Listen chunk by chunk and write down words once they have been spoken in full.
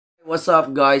What's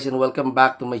up guys and welcome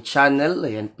back to my channel.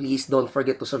 Ayan, please don't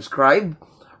forget to subscribe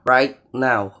right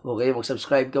now. Okay,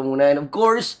 mag-subscribe ka muna. And of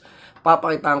course,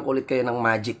 papakitaan ko ulit kayo ng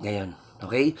magic ngayon.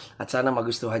 Okay? At sana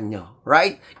magustuhan nyo.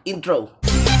 Right? Intro!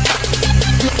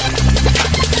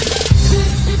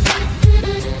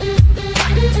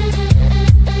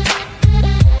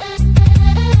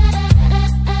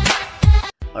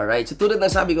 Alright, so tulad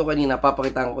ng sabi ko kanina,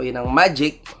 papakitaan ko kayo ng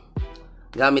magic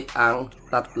gamit ang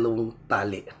tatlong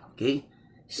tali. Okay?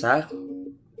 Isa,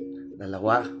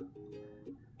 dalawa,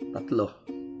 tatlo.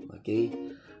 Okay?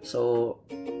 So,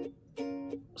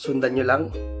 sundan nyo lang.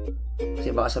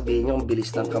 Kasi baka sabihin nyo, ang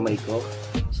bilis ng kamay ko.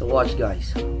 So, watch guys.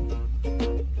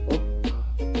 Oh.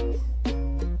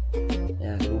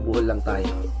 Ayan, bubuhol lang tayo.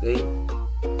 Okay?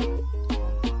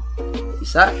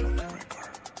 Isa.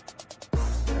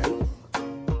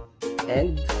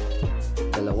 And,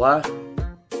 dalawa.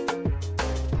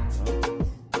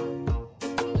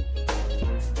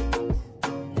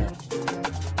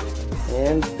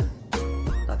 And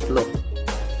tatlo.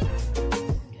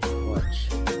 Okay, watch.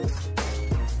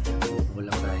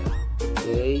 Bulang tayo.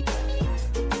 Okay.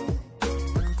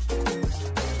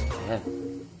 Ayan.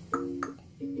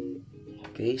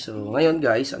 Okay, so ngayon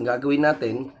guys, ang gagawin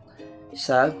natin,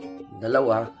 isa,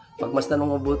 dalawa. Pagmasdan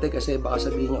mo mabuti kasi baka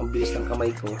sabihin nyo ang bilis ng kamay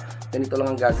ko. Ganito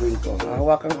lang ang gagawin ko.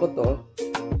 Hahawakan ko to.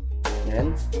 Ayan.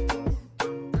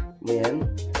 Ayan.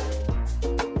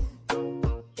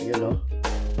 Yun o.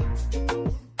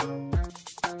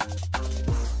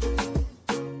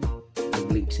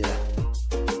 Link sila.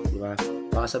 Diba?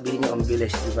 Baka sabihin nyo ang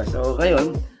bilis. Diba? So,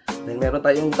 ngayon, dahil meron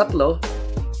tayong tatlo,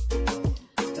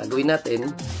 gagawin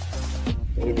natin,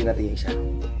 gamitin natin yung isa.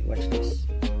 Watch this.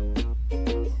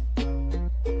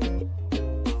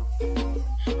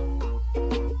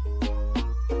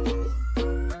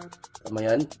 Tama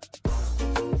yan?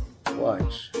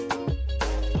 Watch.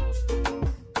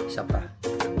 Isa pa.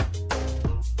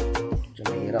 Medyo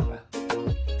mahirap ah.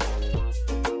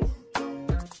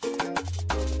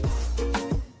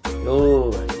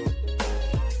 Yun.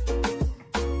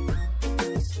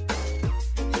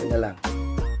 Isa na lang.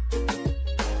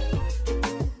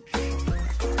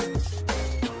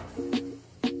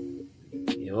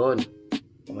 Yun.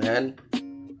 Tama yan.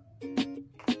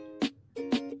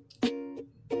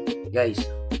 Guys,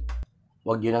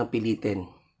 huwag nyo nang pilitin.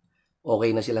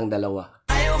 Okay na silang dalawa.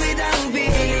 Ayaw kitang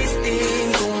pilitin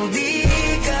kung di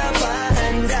ka pa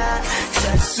handa.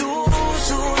 Sa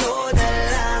susunod na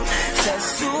lang. Sa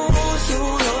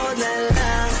susunod na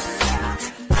lang.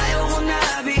 Ayaw ko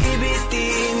na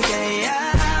bibitin. Kaya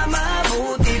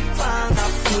mabuti pang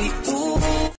ako'y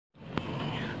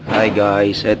Hi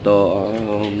guys, eto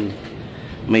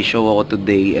may show ako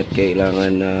today at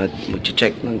kailangan na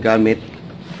mag-check ng gamit.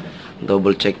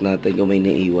 Double check natin kung may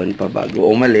naiwan pa bago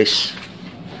umalis.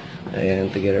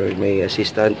 Ayan, together with my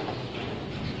assistant.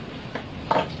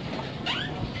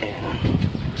 Ayan.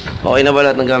 Okay na ba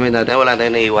lahat ng gamit natin? Wala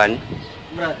tayong naiwan?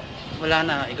 Brad, wala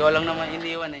na. Ikaw lang naman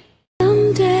iniwan eh.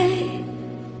 Someday,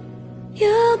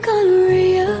 you're gonna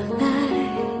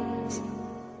realize.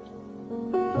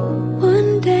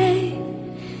 One day,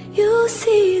 you'll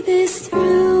see this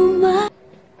through my...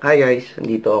 Hi guys,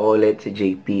 nandito ako ulit si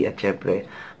JP at syempre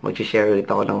mag-share ulit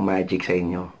ako ng magic sa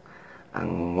inyo.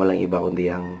 Ang walang iba kundi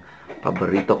ang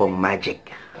paborito kong magic.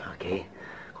 Okay?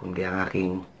 Kundi ang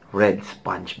aking red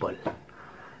sponge ball.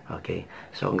 Okay?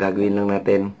 So, ang gagawin lang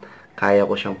natin, kaya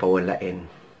ko siyang pawalain.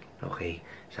 Okay?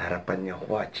 Sa harapan niyo.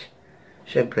 Watch.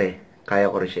 Syempre, kaya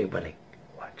ko rin siya ibalik.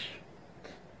 Watch.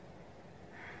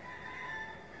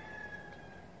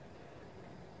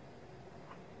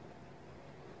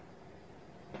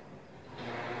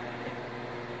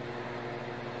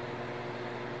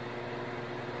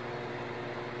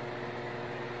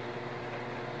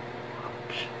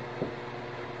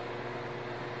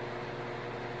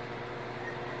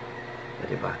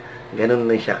 Diba? Ganun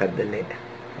na siya kadali.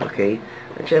 Okay?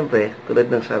 At syempre,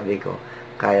 tulad ng sabi ko,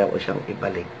 kaya ko siyang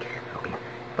ibalik. Okay?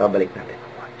 Pabalik natin.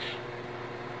 Watch.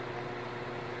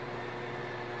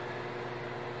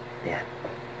 Ayan.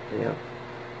 Ayan.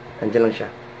 Andiyan lang siya.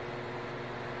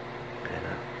 Ayan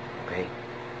na. Okay?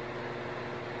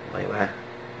 Okay ba?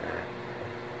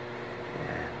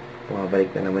 Ayan.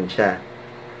 Pumabalik na naman siya.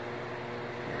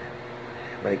 Ayan.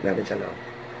 Balik natin sa loob.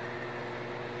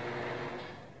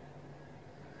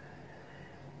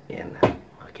 Yan na.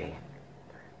 Okay.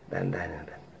 Dahan-dahan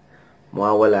natin.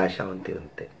 Mawawala siya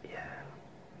unti-unti. Yan.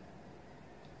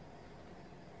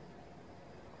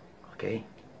 Okay.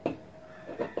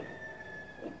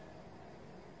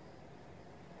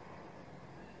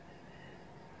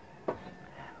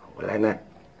 Wala na.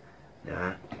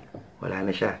 Diba? Wala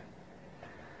na siya.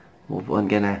 Move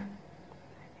on ka na.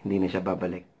 hindi na siya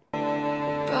babalik.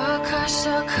 Baka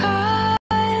sakali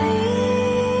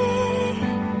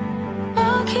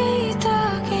makita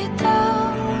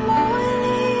kitang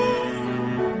muli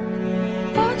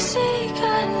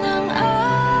pagsikat ng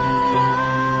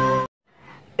araw.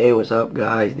 Hey, what's up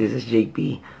guys? This is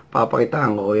JP.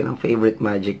 Papakitaan ko yun ang favorite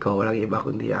magic ko. Walang iba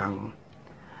kundi ang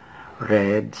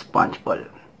red sponge ball.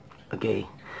 Okay?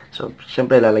 So,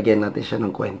 syempre lalagyan natin siya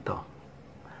ng kwento.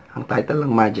 Ang title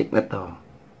ng magic na to,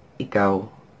 Ikaw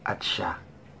at Siya.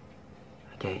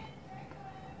 Okay?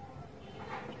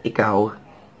 Ikaw,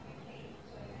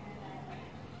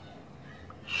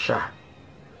 siya.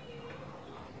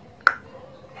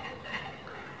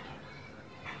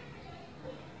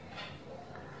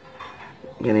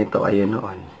 Ganito kayo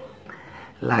noon.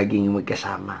 Laging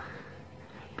magkasama.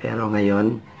 Pero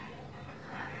ngayon,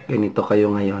 ganito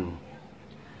kayo ngayon.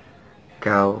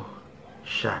 Ikaw,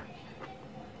 siya.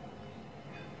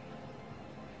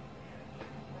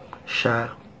 Siya,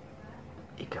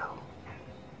 ikaw.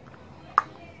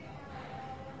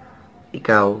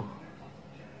 Ikaw,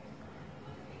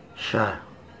 siya.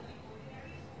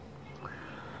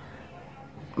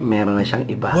 Meron na siyang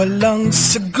iba. Walang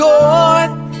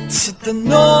sagot sa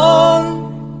tanong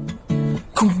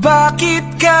kung bakit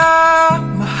ka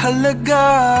mahalaga.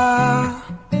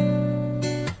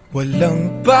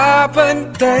 Walang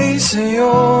papantay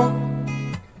sa'yo.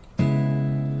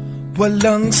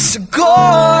 Walang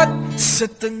sagot sa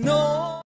tanong.